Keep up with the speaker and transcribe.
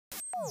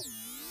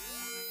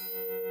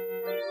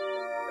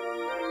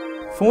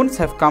Phones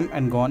have come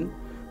and gone,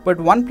 but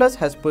OnePlus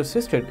has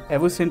persisted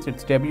ever since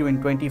its debut in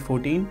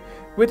 2014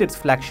 with its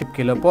flagship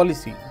killer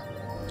policy.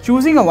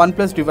 Choosing a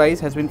OnePlus device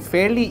has been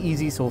fairly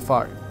easy so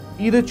far.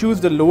 Either choose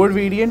the lower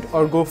variant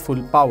or go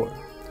full power.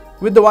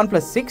 With the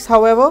OnePlus 6,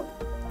 however,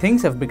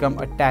 things have become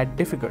a tad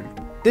difficult.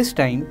 This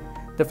time,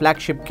 the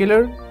flagship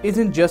killer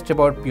isn't just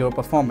about pure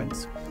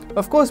performance.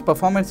 Of course,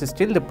 performance is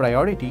still the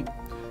priority,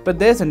 but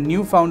there's a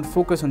newfound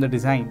focus on the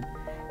design.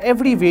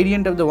 Every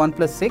variant of the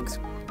OnePlus 6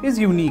 is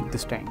unique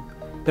this time.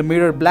 The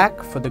mirror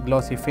black for the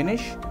glossy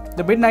finish,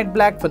 the midnight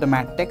black for the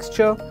matte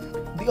texture,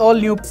 the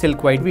all-new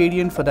silk white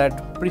variant for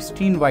that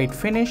pristine white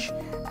finish,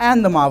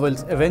 and the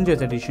Marvel's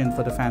Avengers edition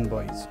for the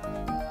fanboys.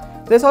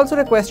 There's also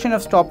the question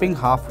of stopping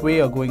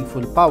halfway or going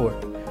full power.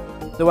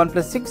 The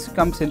OnePlus 6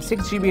 comes in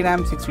 6GB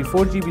RAM,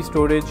 64GB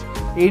storage,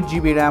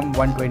 8GB RAM,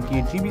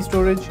 128GB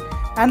storage,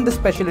 and the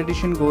special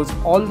edition goes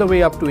all the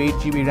way up to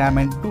 8GB RAM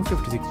and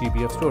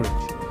 256GB of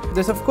storage.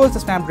 There's of course the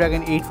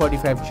Snapdragon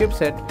 845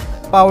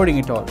 chipset powering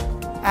it all.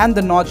 And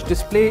the notch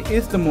display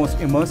is the most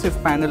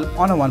immersive panel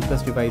on a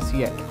OnePlus device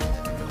yet.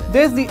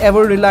 There's the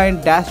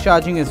ever-reliant dash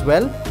charging as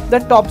well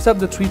that tops up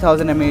the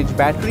 3000 mAh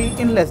battery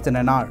in less than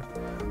an hour.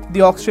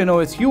 The Oxygen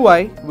OS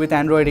UI with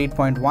Android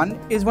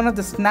 8.1 is one of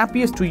the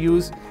snappiest to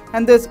use,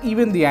 and there's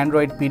even the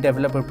Android P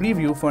developer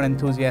preview for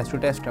enthusiasts to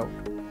test out.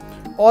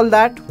 All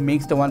that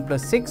makes the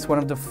OnePlus 6 one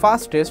of the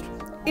fastest,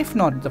 if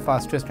not the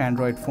fastest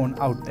Android phone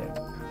out there.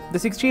 The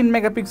 16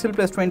 megapixel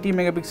plus 20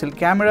 megapixel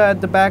camera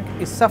at the back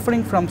is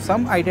suffering from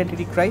some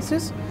identity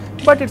crisis,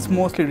 but it's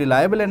mostly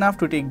reliable enough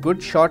to take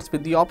good shots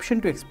with the option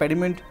to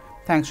experiment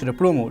thanks to the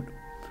Pro mode.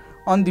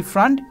 On the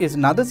front is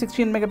another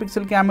 16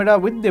 megapixel camera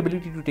with the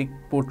ability to take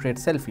portrait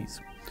selfies.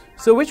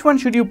 So which one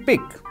should you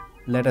pick?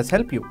 Let us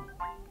help you.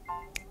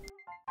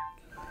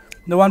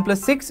 The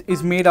OnePlus 6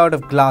 is made out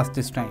of glass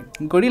this time,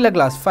 Gorilla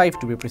Glass 5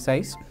 to be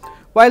precise.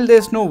 While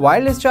there's no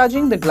wireless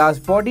charging, the glass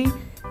body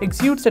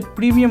exudes that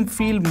premium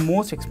feel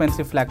most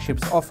expensive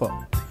flagships offer.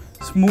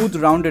 Smooth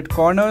rounded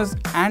corners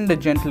and a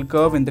gentle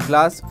curve in the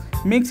glass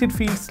makes it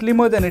feel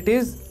slimmer than it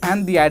is,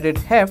 and the added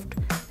heft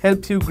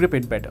helps you grip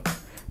it better.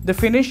 The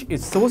finish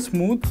is so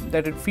smooth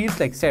that it feels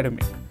like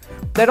ceramic.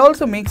 That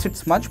also makes it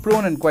smudge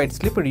prone and quite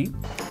slippery.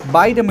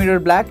 Buy the mirror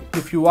black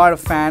if you are a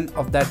fan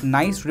of that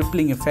nice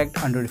rippling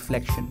effect under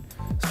reflection.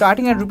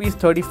 Starting at Rs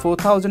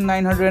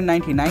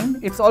 34,999,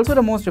 it's also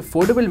the most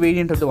affordable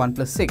variant of the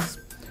OnePlus 6.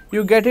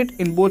 You get it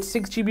in both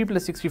 6GB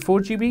plus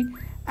 64GB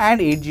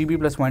and 8GB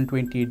plus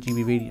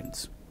 128GB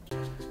variants.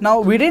 Now,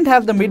 we didn't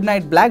have the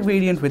midnight black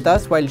variant with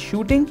us while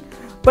shooting,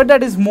 but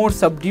that is more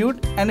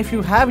subdued, and if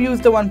you have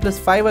used the OnePlus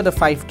 5 or the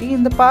 5T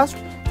in the past,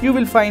 you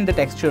will find the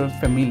texture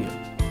familiar.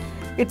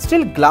 It's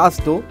still glass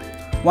though.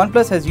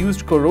 OnePlus has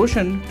used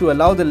corrosion to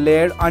allow the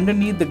layer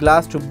underneath the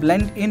glass to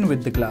blend in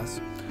with the glass.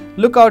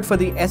 Look out for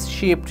the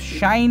S-shaped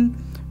shine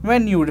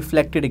when you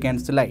reflect it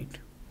against the light.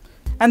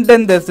 And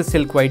then there's the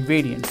silk white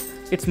variant.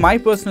 It's my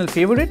personal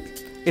favorite.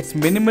 It's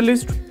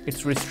minimalist,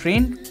 it's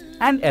restrained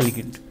and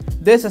elegant.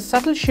 There's a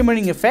subtle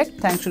shimmering effect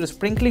thanks to the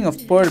sprinkling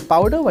of pearl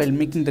powder while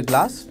making the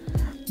glass.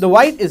 The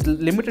white is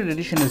limited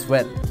edition as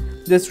well.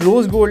 There's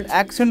rose gold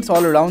accents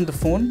all around the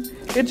phone.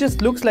 It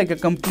just looks like a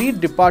complete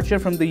departure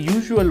from the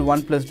usual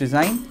OnePlus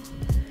design.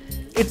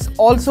 It's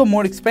also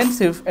more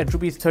expensive at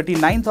Rs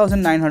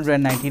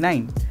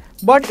 39,999,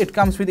 but it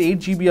comes with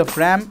 8GB of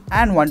RAM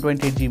and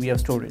 128GB of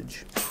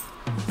storage.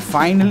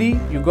 Finally,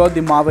 you got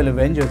the Marvel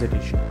Avengers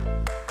edition.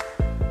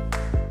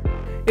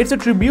 It's a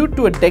tribute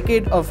to a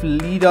decade of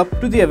lead up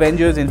to the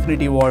Avengers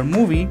Infinity War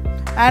movie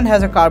and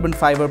has a carbon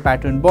fiber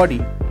patterned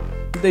body.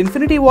 The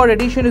Infinity War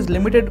edition is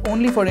limited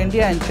only for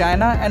India and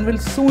China and will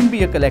soon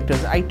be a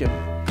collector's item.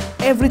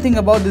 Everything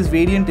about this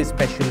variant is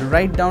special,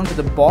 right down to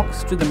the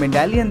box to the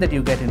medallion that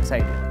you get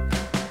inside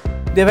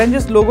it. The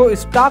Avengers logo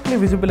is starkly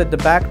visible at the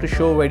back to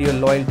show where your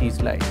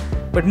loyalties lie.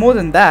 But more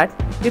than that,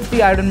 it's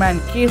the Iron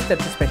Man case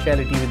that's a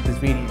speciality with this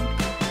variant.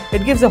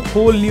 It gives a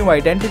whole new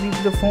identity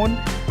to the phone,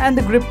 and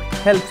the grip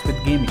helps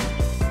with gaming.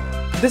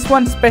 This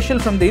one's special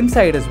from the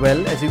inside as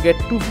well, as you get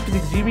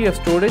 256GB of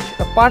storage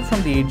apart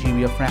from the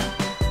 8GB of RAM.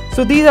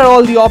 So these are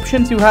all the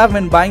options you have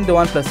when buying the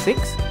OnePlus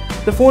 6.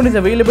 The phone is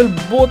available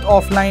both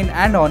offline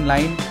and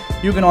online.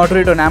 You can order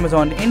it on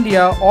Amazon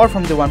India or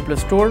from the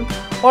OnePlus store,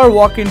 or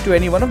walk into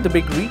any one of the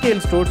big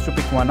retail stores to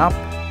pick one up,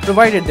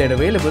 provided they're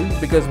available,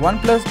 because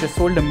OnePlus just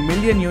sold 1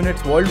 million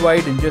units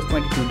worldwide in just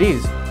 22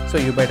 days, so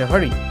you better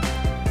hurry.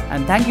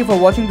 And thank you for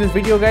watching this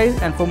video guys,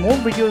 and for more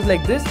videos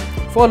like this,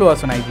 follow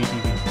us on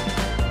IGTV.